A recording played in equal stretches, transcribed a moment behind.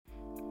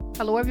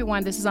Hello,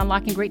 everyone. This is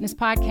Unlocking Greatness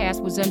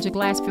Podcast with Zenja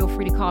Glass. Feel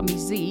free to call me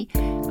Z.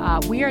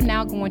 We are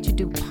now going to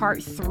do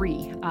part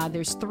 3.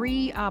 There's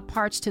 3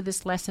 parts to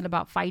this lesson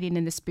about fighting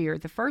in the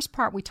spirit. The first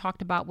part we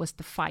talked about was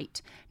the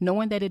fight,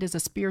 knowing that it is a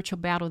spiritual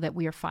battle that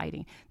we are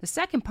fighting. The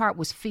second part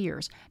was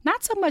fears.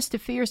 Not so much the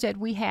fears that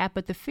we have,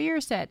 but the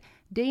fears that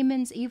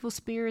demons, evil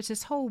spirits,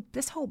 this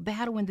whole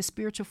battle in the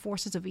spiritual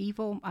forces of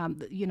evil,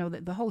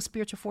 the whole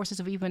spiritual forces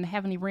of evil in the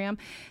heavenly realm,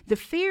 the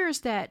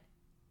fears that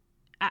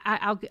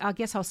I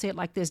guess I'll say it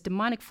like this.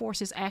 Demonic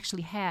forces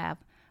actually have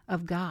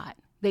of God.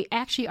 They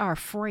actually are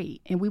afraid.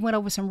 And we went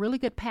over some really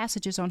good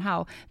passages on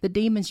how the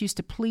demons used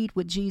to plead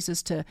with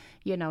Jesus to,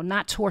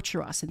 not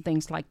torture us and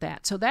things like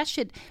that. So that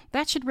should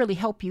really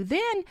help you.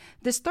 Then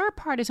this third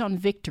part is on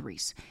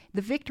victories,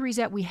 the victories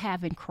that we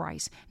have in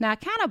Christ. Now, I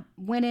kind of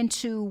went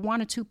into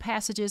 1 or 2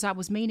 passages I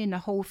was meaning to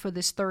hold for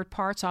this third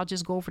part, so I'll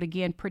just go over it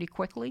again pretty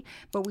quickly.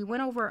 But we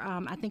went over,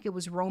 I think it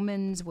was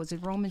Romans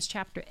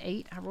chapter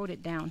 8? I wrote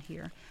it down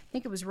here. I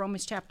think it was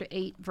Romans chapter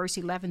 8, verse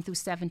 11 through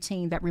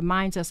 17, that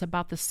reminds us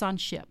about the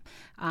sonship.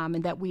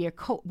 And that we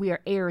are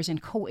heirs and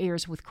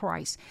co-heirs with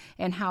Christ,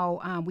 and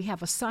how we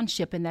have a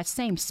sonship, and that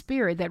same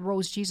spirit that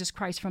rose Jesus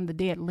Christ from the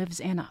dead lives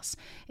in us.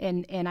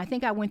 And I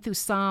think I went through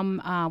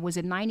Psalm, was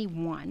it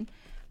 91?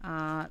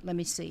 Let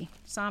me see.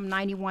 Psalm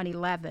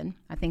 91:11,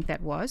 I think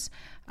that was,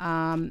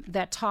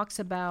 that talks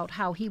about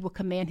how he will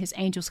command his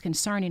angels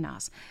concerning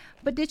us.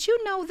 But did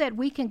you know that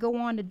we can go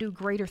on to do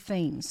greater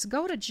things?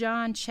 Go to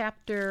John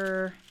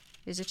chapter,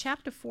 is it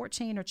chapter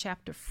 14 or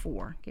chapter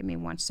 4? Give me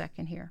 1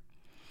 second here.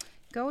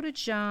 Go to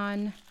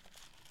John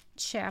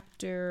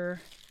chapter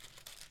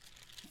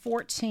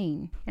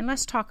 14, and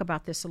let's talk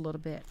about this a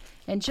little bit.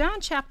 In John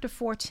chapter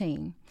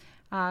 14,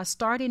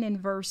 starting in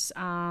verse,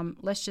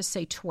 let's just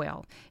say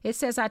 12, it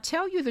says, I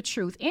tell you the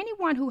truth,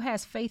 anyone who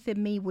has faith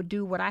in me would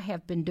do what I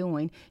have been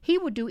doing. He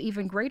would do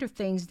even greater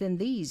things than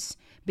these,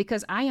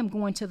 because I am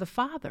going to the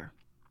Father.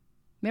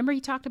 Remember,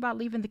 he talked about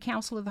leaving the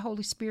counsel of the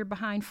Holy Spirit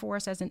behind for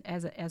us as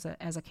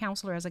a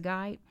counselor, as a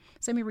guide.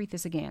 So let me read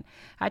this again.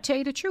 I tell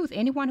you the truth.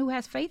 Anyone who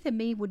has faith in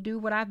me would do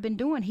what I've been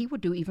doing. He would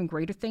do even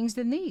greater things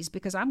than these,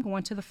 because I'm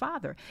going to the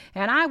Father.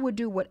 And I would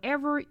do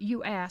whatever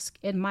you ask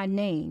in my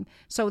name,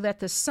 so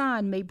that the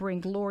Son may bring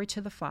glory to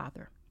the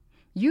Father.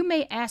 You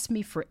may ask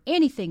me for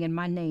anything in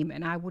my name,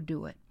 and I will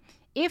do it.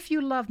 If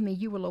you love me,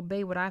 you will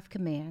obey what I've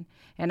commanded,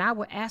 and I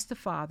will ask the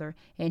Father,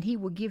 and he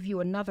will give you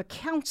another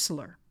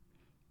counselor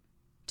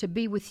to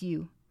be with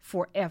you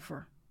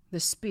forever, the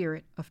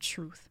Spirit of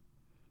truth.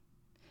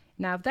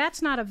 Now, if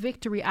that's not a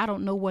victory, I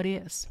don't know what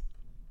is.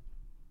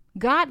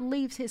 God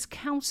leaves his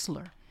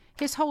counselor,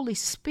 his Holy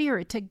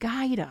Spirit, to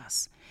guide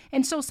us.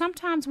 And so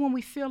sometimes when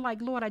we feel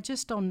like, Lord, I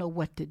just don't know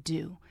what to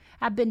do.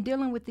 I've been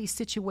dealing with these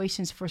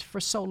situations for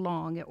so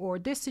long, or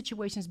this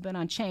situation's been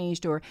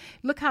unchanged, or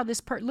look how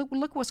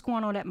look what's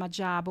going on at my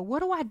job, or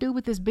what do I do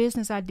with this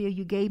business idea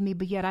you gave me,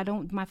 but yet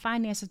my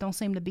finances don't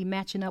seem to be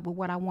matching up with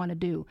what I want to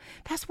do.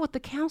 That's what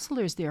the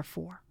counselor is there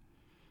for.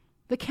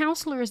 The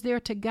counselor is there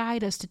to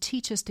guide us, to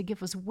teach us, to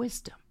give us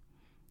wisdom.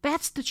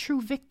 That's the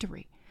true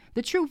victory.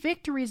 The true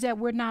victory is that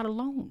we're not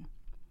alone.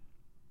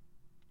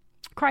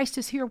 Christ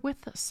is here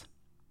with us,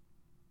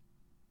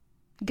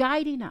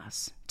 guiding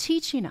us,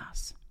 teaching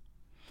us.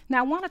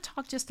 Now, I want to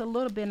talk just a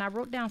little bit, and I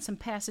wrote down some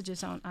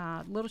passages on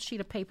a little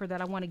sheet of paper that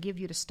I want to give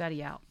you to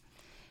study out.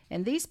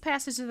 And these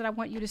passages that I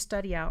want you to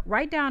study out,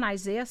 write down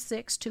Isaiah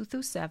 6, 2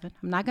 through 7.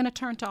 I'm not going to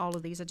turn to all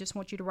of these. I just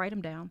want you to write them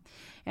down.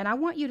 And I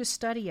want you to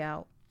study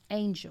out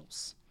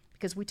angels,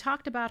 because we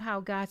talked about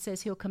how God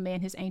says he'll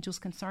command his angels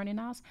concerning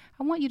us.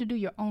 I want you to do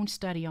your own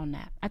study on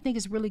that. I think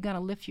it's really going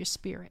to lift your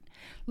spirit.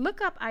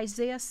 Look up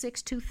Isaiah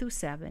 6, 2 through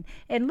 7,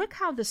 and look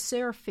how the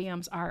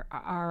seraphims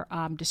are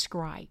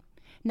described.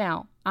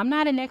 Now, I'm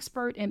not an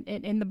expert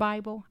in the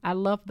Bible. I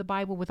love the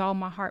Bible with all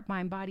my heart,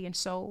 mind, body, and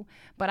soul.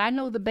 But I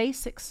know the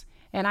basics,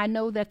 and I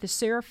know that the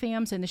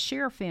seraphims and the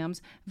cherubins,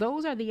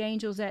 those are the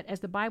angels that, as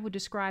the Bible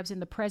describes, in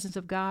the presence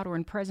of God, or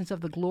in presence of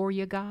the glory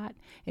of God.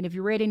 And if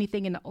you read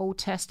anything in the Old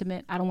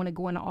Testament, I don't want to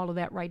go into all of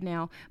that right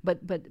now,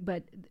 but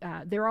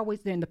they're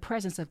always there in the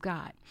presence of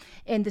God.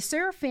 And the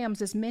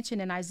seraphims is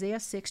mentioned in Isaiah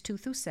 6, 2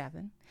 through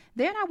 7.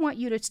 Then I want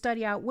you to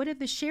study out, what are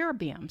the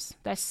cherubims?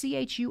 That's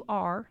CHERUBIM.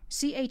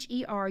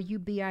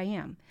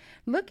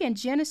 Look in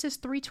Genesis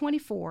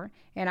 3:24,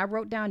 and I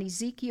wrote down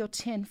Ezekiel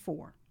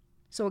 10:4.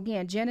 So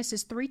again,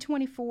 Genesis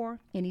 3:24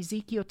 and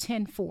Ezekiel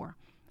 10:4.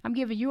 I'm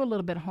giving you a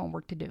little bit of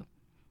homework to do.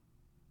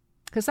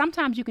 Because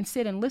sometimes you can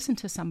sit and listen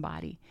to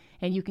somebody,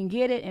 and you can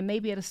get it, and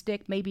maybe it'll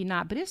stick, maybe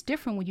not. But it's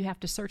different when you have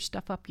to search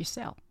stuff up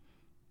yourself.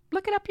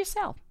 Look it up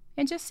yourself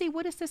and just see,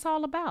 what is this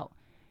all about?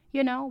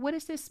 What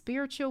is this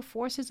spiritual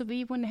forces of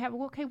evil in heaven?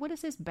 Okay, what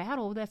is this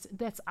battle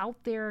that's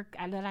out there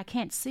that I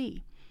can't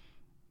see?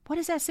 What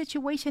is that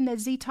situation that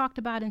Z talked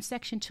about in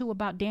section 2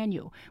 about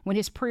Daniel, when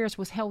his prayers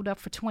was held up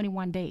for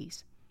 21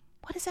 days?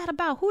 What is that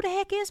about? Who the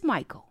heck is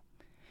Michael?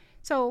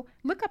 So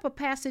look up a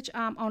passage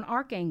on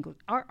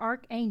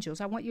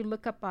archangels. I want you to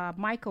look up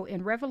Michael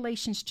in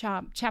Revelation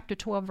chapter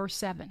 12, verse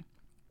 7.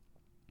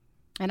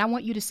 And I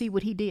want you to see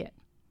what he did.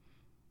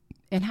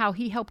 and how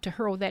he helped to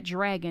hurl that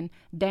dragon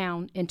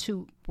down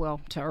into,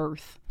 to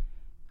earth.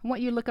 I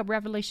want you to look up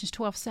Revelations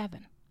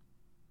 12:7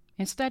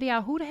 and study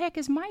out who the heck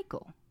is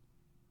Michael.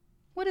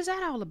 What is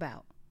that all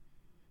about?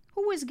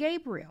 Who is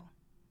Gabriel?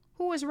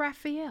 Who is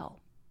Raphael?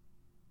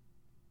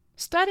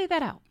 Study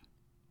that out.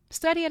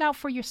 Study it out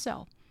for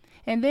yourself.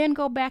 And then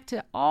go back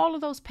to all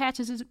of those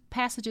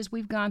passages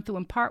we've gone through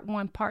in part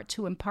 1, part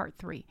 2, and part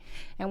 3.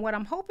 And what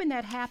I'm hoping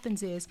that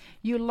happens is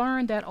you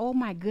learn that, oh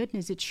my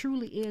goodness, it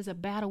truly is a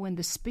battle in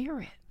the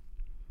spirit.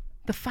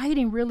 The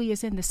fighting really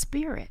is in the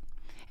spirit.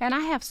 And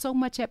I have so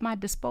much at my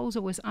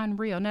disposal, it's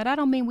unreal. Now, that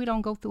don't mean we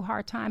don't go through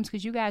hard times,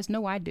 because you guys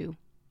know I do.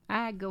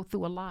 I go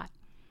through a lot.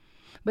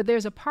 But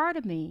there's a part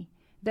of me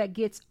that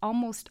gets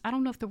almost, I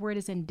don't know if the word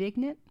is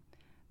indignant,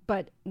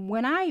 but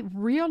when I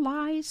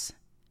realize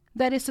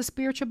that it's a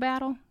spiritual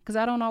battle, because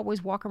I don't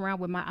always walk around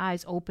with my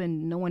eyes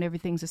open knowing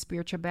everything's a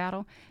spiritual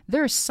battle,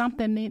 there's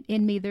something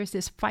in me, there's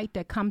this fight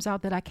that comes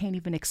out that I can't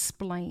even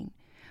explain.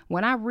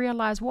 When I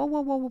realize,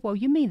 whoa,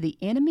 you mean the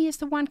enemy is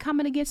the one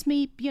coming against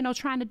me,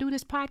 trying to do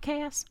this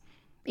podcast?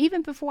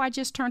 Even before I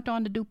just turned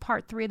on to do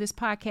part 3 of this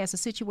podcast, a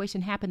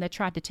situation happened that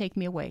tried to take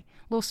me away.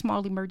 A little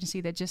small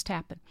emergency that just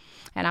happened.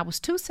 And I was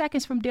 2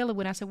 seconds from dealing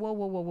with it. I said,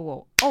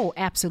 whoa. Oh,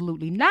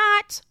 absolutely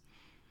not.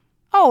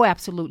 Oh,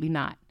 absolutely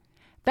not.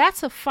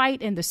 That's a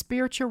fight in the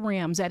spiritual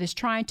realms that is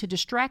trying to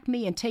distract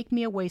me and take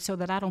me away so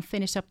that I don't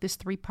finish up this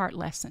 3-part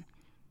lesson.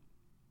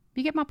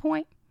 You get my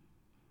point?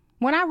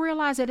 When I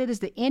realize that it is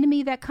the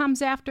enemy that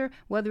comes after,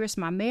 whether it's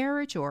my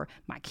marriage or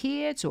my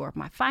kids or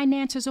my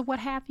finances or what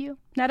have you.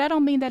 Now, that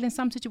don't mean that in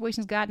some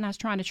situations God not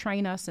trying to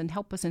train us and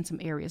help us in some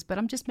areas, but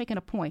I'm just making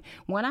a point.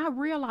 When I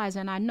realize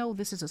and I know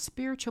this is a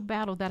spiritual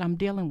battle that I'm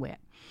dealing with,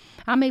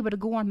 I'm able to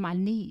go on my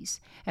knees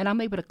and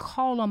I'm able to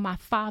call on my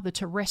Father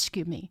to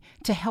rescue me,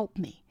 to help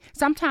me.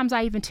 Sometimes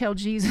I even tell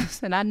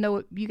Jesus, and I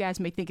know you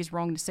guys may think it's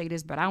wrong to say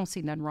this, but I don't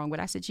see nothing wrong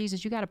with it. I said,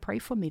 Jesus, you got to pray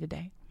for me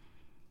today.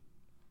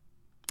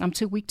 I'm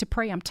too weak to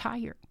pray. I'm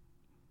tired.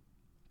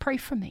 Pray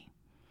for me.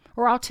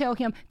 Or I'll tell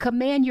him,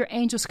 command your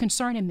angels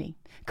concerning me.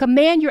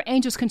 Command your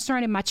angels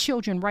concerning my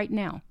children right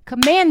now.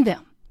 Command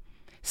them.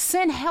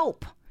 Send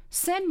help.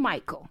 Send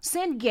Michael.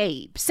 Send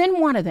Gabe. Send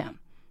one of them.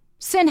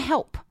 Send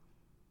help.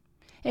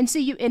 And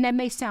see, and that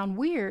may sound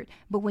weird,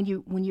 but when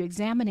you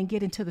examine and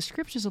get into the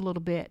scriptures a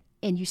little bit,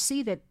 and you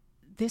see that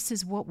this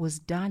is what was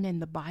done in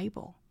the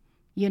Bible,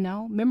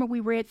 Remember we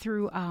read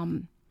through,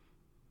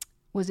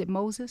 was it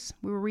Moses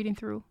we were reading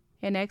through?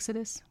 In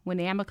Exodus, when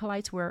the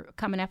Amalekites were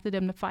coming after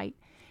them to fight,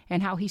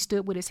 and how he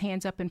stood with his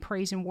hands up in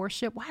praise and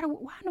worship. Why in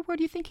the world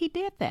do you think he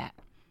did that?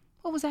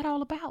 What was that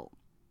all about?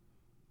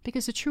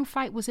 Because the true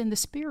fight was in the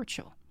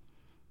spiritual.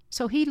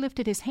 So he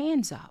lifted his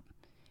hands up.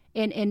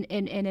 And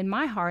in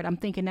my heart, I'm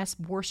thinking that's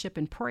worship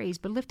and praise,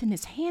 but lifting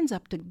his hands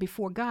up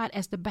before God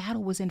as the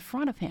battle was in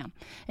front of him.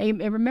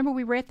 And remember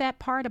we read that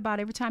part about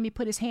every time he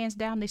put his hands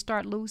down, they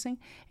start losing,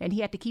 and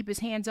he had to keep his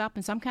hands up.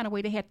 In some kind of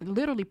way, they had to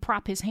literally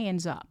prop his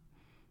hands up.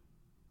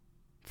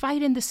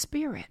 Fight in the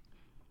spirit.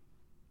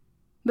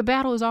 The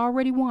battle is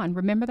already won.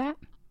 Remember that?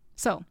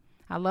 So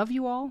I love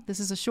you all. This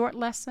is a short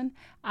lesson.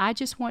 I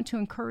just want to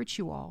encourage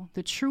you all.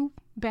 The true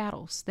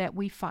battles that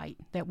we fight,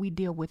 that we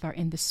deal with, are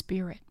in the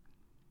spirit.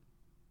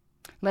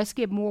 Let's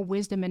get more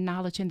wisdom and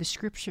knowledge in the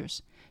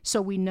scriptures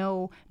so we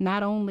know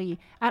not only,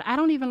 I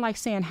don't even like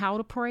saying how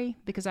to pray,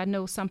 because I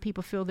know some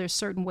people feel there's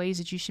certain ways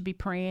that you should be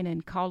praying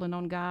and calling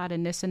on God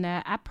and this and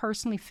that. I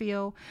personally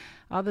feel,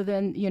 other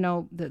than,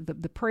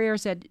 the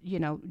prayers that,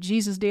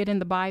 Jesus did in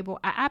the Bible,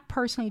 I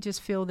personally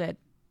just feel that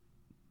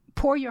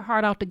pour your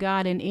heart out to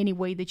God in any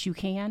way that you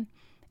can,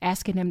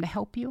 asking him to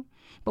help you.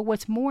 But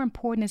what's more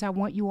important is I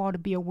want you all to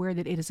be aware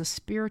that it is a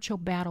spiritual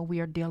battle we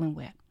are dealing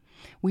with.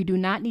 We do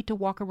not need to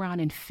walk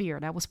around in fear.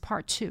 That was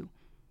part 2.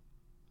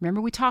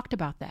 Remember, we talked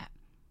about that.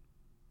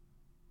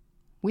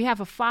 We have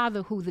a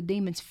Father who the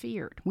demons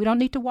feared. We don't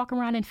need to walk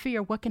around in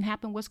fear. What can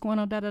happen? What's going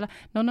on?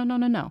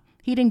 No.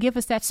 He didn't give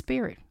us that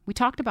spirit. We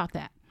talked about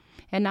that.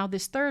 And now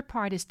this third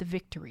part is the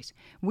victories.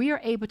 We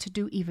are able to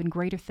do even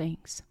greater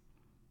things.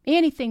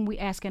 Anything we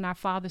ask in our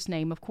Father's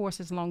name, of course,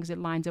 as long as it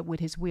lines up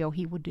with his will,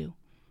 he will do.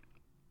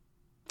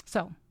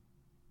 So,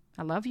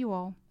 I love you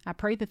all. I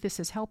pray that this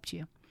has helped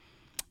you.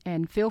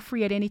 And feel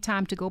free at any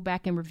time to go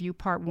back and review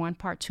part 1,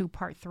 part 2,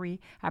 part 3.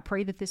 I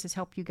pray that this has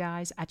helped you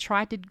guys. I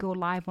tried to go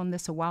live on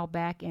this a while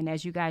back, and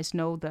as you guys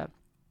know,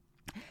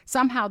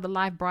 somehow the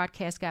live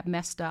broadcast got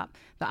messed up.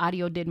 The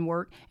audio didn't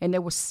work, and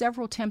there were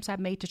several attempts I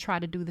made to try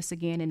to do this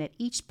again. And at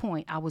each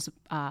point, I was,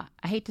 I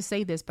hate to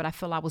say this, but I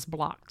feel I was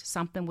blocked.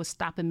 Something was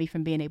stopping me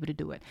from being able to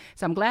do it.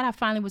 So I'm glad I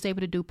finally was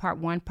able to do part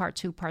 1, part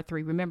 2, part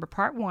 3. Remember,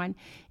 part 1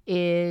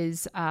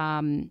 is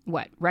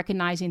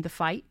recognizing the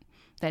fight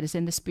that is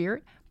in the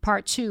spirit.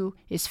 Part 2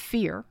 is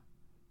fear.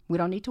 We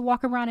don't need to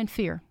walk around in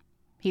fear.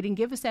 He didn't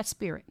give us that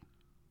spirit.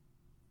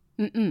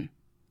 The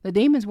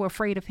demons were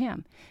afraid of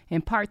him.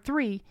 And part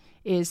 3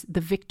 is the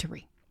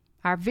victory.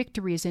 Our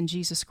victory is in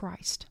Jesus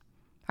Christ.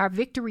 Our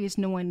victory is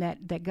knowing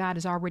that God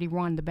has already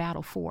won the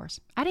battle for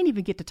us. I didn't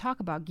even get to talk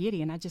about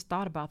Gideon. I just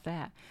thought about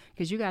that,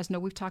 because you guys know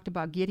we've talked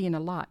about Gideon a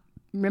lot.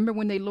 Remember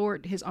when they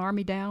lowered his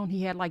army down?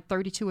 He had like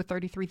 32 or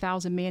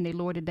 33,000 men. They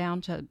lowered it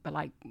down to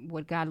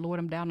God lowered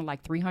them down to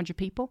like 300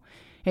 people.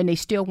 And they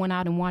still went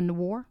out and won the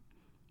war.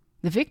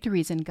 The victory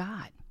is in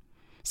God.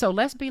 So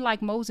let's be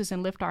like Moses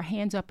and lift our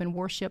hands up in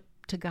worship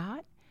to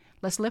God.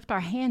 Let's lift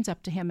our hands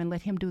up to him and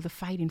let him do the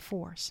fighting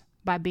for us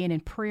by being in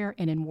prayer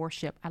and in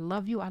worship. I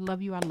love you. I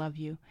love you. I love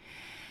you.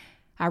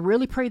 I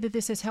really pray that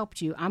this has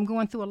helped you. I'm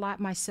going through a lot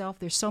myself.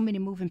 There's so many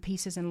moving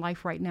pieces in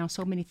life right now,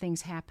 so many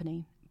things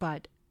happening.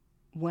 But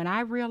when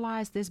I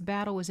realize this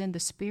battle is in the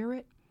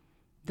spirit,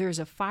 there's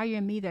a fire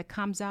in me that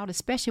comes out,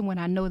 especially when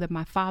I know that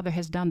my Father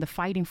has done the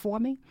fighting for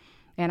me.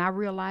 And I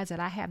realize that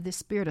I have this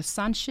spirit of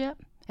sonship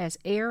as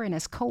heir and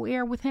as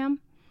co-heir with him.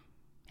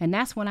 And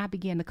that's when I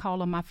began to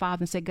call on my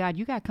Father and say, God,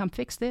 you got to come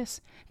fix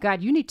this.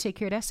 God, you need to take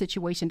care of that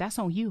situation. That's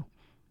on you.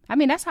 I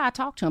mean, that's how I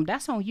talk to him.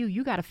 That's on you.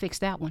 You got to fix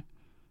that one.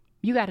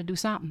 You got to do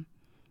something.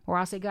 Or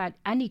I'll say, God,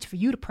 I need for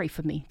you to pray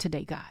for me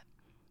today, God.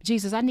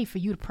 Jesus, I need for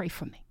you to pray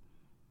for me.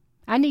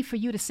 I need for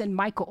you to send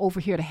Michael over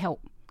here to help.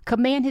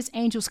 Command his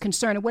angels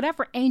concerning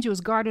whatever angel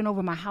is guarding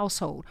over my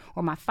household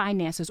or my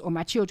finances or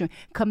my children.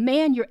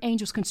 Command your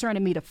angels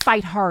concerning me to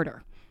fight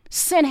harder.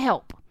 Send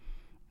help.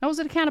 Those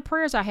are the kind of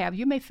prayers I have.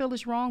 You may feel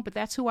it's wrong, but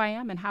that's who I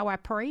am and how I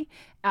pray.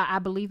 I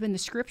believe in the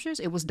scriptures.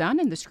 It was done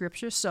in the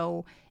scriptures.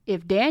 So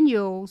if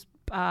Daniel's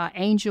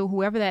angel,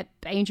 whoever that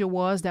angel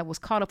was that was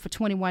caught up for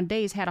 21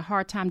 days, had a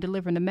hard time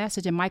delivering the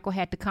message and Michael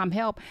had to come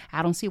help,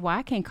 I don't see why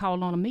I can't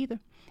call on him either.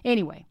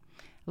 Anyway,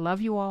 love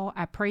you all.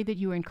 I pray that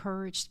you're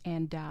encouraged,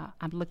 and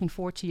I'm looking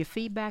forward to your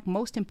feedback.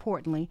 Most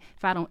importantly,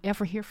 if I don't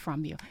ever hear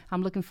from you,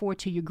 I'm looking forward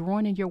to you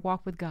growing in your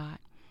walk with God,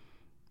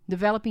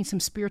 developing some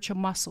spiritual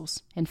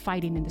muscles, and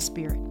fighting in the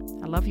spirit.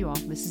 I love you all.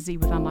 This is Z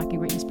with Unlocking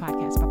Greatness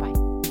Podcast.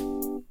 Bye-bye.